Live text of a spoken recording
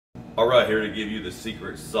All right, here to give you the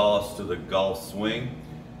secret sauce to the golf swing.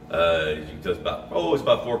 It's about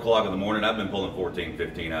 4 o'clock in the morning. I've been pulling 14,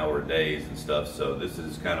 15-hour days and stuff, so this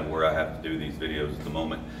is kind of where I have to do these videos at the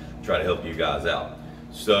moment, try to help you guys out.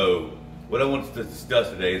 So what I want to discuss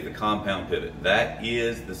today is the compound pivot. That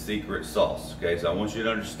is the secret sauce, okay? So I want you to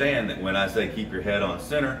understand that when I say keep your head on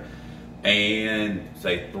center and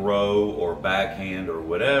say throw or backhand or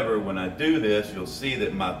whatever, when I do this, you'll see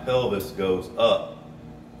that my pelvis goes up.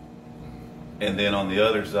 And then on the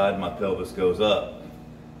other side, my pelvis goes up.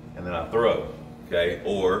 And then I throw, okay?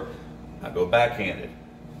 Or I go backhanded,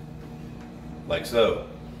 like so.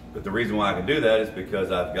 But the reason why I can do that is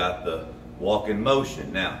because I've got the walk in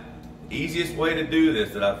motion. Now, easiest way to do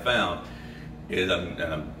this that I've found is, and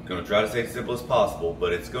I'm gonna try to say it as simple as possible,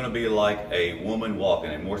 but it's gonna be like a woman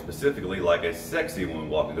walking, and more specifically like a sexy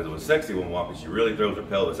woman walking, because with a sexy woman walking, she really throws her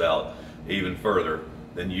pelvis out even further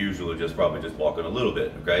than usually probably just walking a little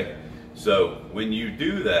bit, okay? So when you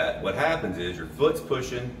do that, what happens is your foot's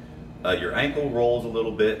pushing, your ankle rolls a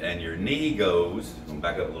little bit, and your knee goes, I'm gonna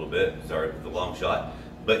back up a little bit, sorry for the long shot,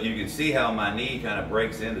 but you can see how my knee kind of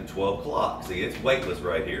breaks into 12 o'clock. See, it's weightless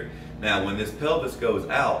right here. Now, when this pelvis goes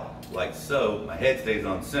out, like so, my head stays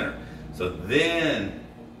on center. So then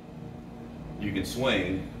you can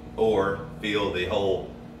swing or feel the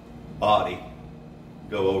whole body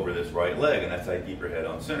go over this right leg, and that's how you keep your head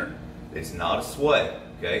on center. It's not a sway,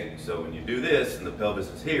 okay? So when you do this and the pelvis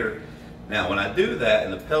is here, now when I do that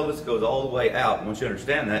and the pelvis goes all the way out, I want you to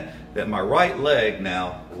understand that my right leg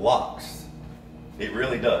now locks. It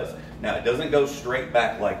really does. Now it doesn't go straight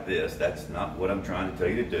back like this. That's not what I'm trying to tell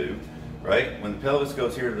you to do, right? When the pelvis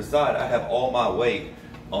goes here to the side, I have all my weight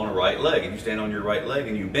on a right leg. If you stand on your right leg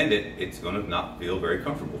and you bend it, it's gonna not feel very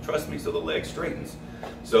comfortable, trust me, so the leg straightens.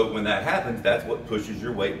 So when that happens, that's what pushes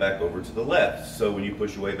your weight back over to the left. So when you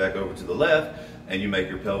push your weight back over to the left and you make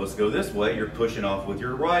your pelvis go this way, you're pushing off with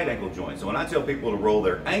your right ankle joint. So when I tell people to roll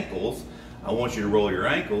their ankles, I want you to roll your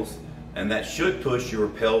ankles, and that should push your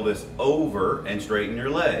pelvis over and straighten your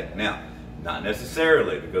leg. Now, not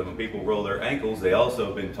necessarily, because when people roll their ankles, they also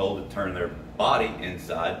have been told to turn their body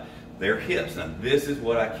inside their hips. Now, this is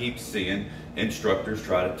what I keep seeing instructors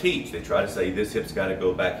try to teach. They try to say this hip's got to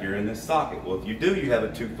go back here in this socket. Well, if you do, you have a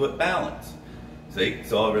 2-foot balance. See,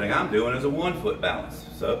 so everything I'm doing is a 1-foot balance.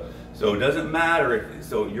 So it doesn't matter if,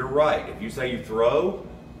 so you're right. If you say you throw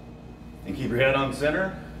and keep your head on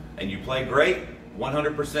center and you play great,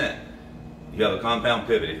 100%, you have a compound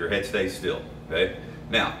pivot if your head stays still, okay?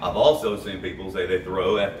 Now, I've also seen people say they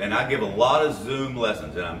throw, and I give a lot of Zoom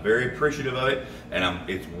lessons, and I'm very appreciative of it, and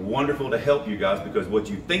it's wonderful to help you guys, because what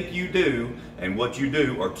you think you do and what you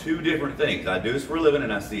do are two different things. I do this for a living,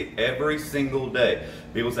 and I see it every single day.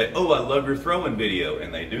 People say, oh, I love your throwing video,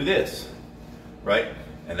 and they do this, right?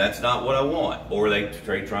 And that's not what I want. Or they're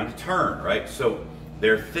trying to turn, right? So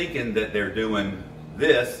they're thinking that they're doing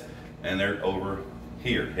this, and they're over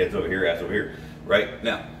here, head's over here, ass over here, right?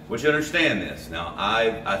 Now, I want you to understand this. Now,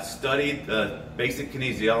 I studied basic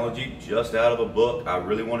kinesiology just out of a book. I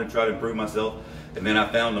really want to try to improve myself. And then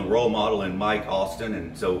I found a role model in Mike Austin.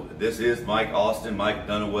 And so this is Mike Austin, Mike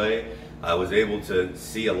Dunaway. I was able to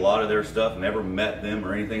see a lot of their stuff, never met them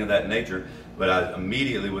or anything of that nature. But I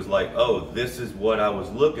immediately was like, oh, this is what I was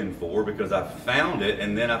looking for, because I found it.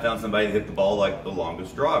 And then I found somebody that hit the ball like the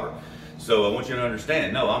longest driver. So I want you to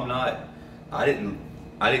understand, no, I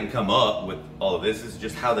didn't come up with all of this. It's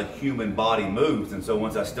just how the human body moves. And so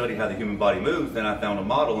once I studied how the human body moves, then I found a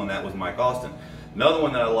model, and that was Mike Austin. Another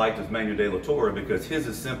one that I liked was Manuel de la Torre, because his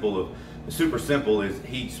is super simple, is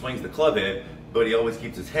he swings the club head, but he always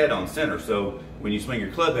keeps his head on center. So when you swing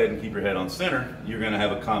your club head and keep your head on center, you're gonna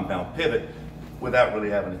have a compound pivot without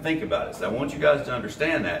really having to think about it. So I want you guys to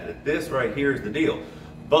understand that this right here is the deal.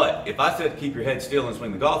 But if I said keep your head still and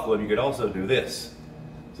swing the golf club, you could also do this,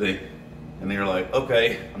 see? And then you're like,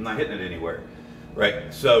 okay, I'm not hitting it anywhere,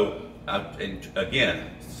 right? So, and again,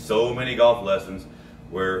 so many golf lessons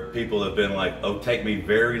where people have been like, oh, take me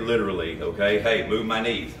very literally, okay? Hey, move my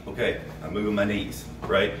knees. Okay, I'm moving my knees,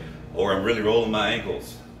 right? Or I'm really rolling my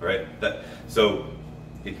ankles, right? So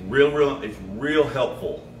it's real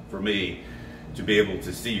helpful for me to be able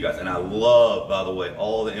to see you guys. And I love, by the way,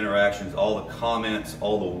 all the interactions, all the comments,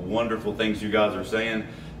 all the wonderful things you guys are saying.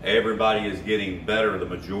 Everybody is getting better. The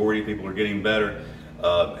majority of people are getting better.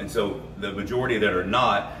 And so the majority that are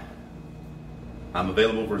not, I'm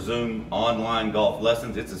available for Zoom online golf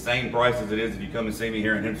lessons. It's the same price as it is if you come and see me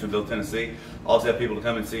here in Hendersonville, Tennessee. I also have people to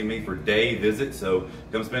come and see me for day visits. So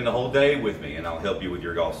come spend the whole day with me and I'll help you with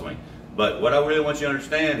your golf swing. But what I really want you to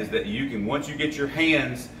understand is that you can, once you get your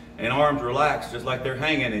hands and arms relaxed just like they're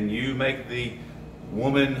hanging, and you make the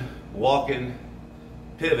woman walking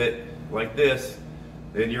pivot like this,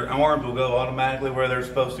 then your arms will go automatically where they're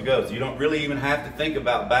supposed to go. So you don't really even have to think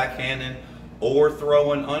about backhanding or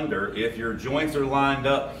throwing under. If your joints are lined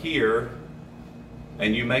up here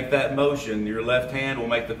and you make that motion, your left hand will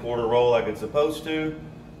make the quarter roll like it's supposed to.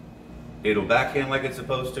 It'll backhand like it's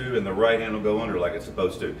supposed to, and the right hand will go under like it's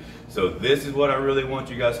supposed to. So this is what I really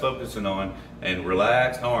want you guys focusing on, and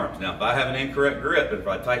relaxed arms. Now, if I have an incorrect grip, if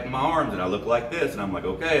I tighten my arms and I look like this, and I'm like,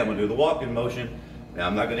 okay, I'm gonna do the walking motion, now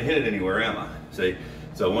I'm not gonna hit it anywhere, am I? See?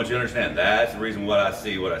 So I want you to understand, that's the reason why I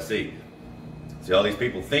see what I see. See all these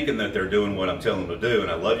people thinking that they're doing what I'm telling them to do,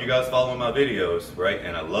 and I love you guys following my videos, right?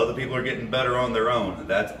 And I love that people are getting better on their own.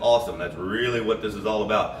 That's awesome. That's really what this is all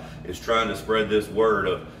about, is trying to spread this word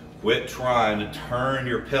of quit trying to turn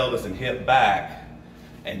your pelvis and hip back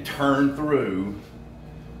and turn through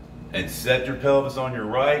and set your pelvis on your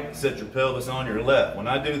right, set your pelvis on your left. When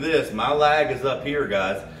I do this, my lag is up here,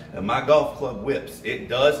 guys, and my golf club whips. It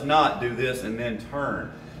does not do this and then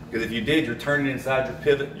turn. Because if you did, you're turning inside your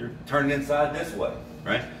pivot, you're turning inside this way,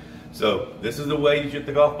 right? So this is the way you hit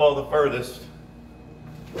the golf ball the furthest.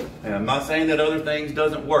 And I'm not saying that other things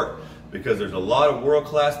doesn't work, because there's a lot of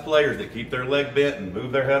world-class players that keep their leg bent and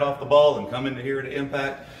move their head off the ball and come into here to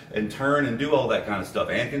impact and turn and do all that kind of stuff,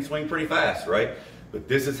 and can swing pretty fast, right? But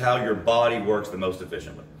this is how your body works the most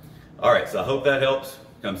efficiently. All right, so I hope that helps.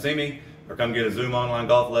 Come see me or come get a Zoom online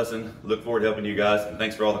golf lesson. Look forward to helping you guys, and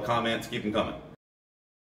thanks for all the comments. Keep them coming.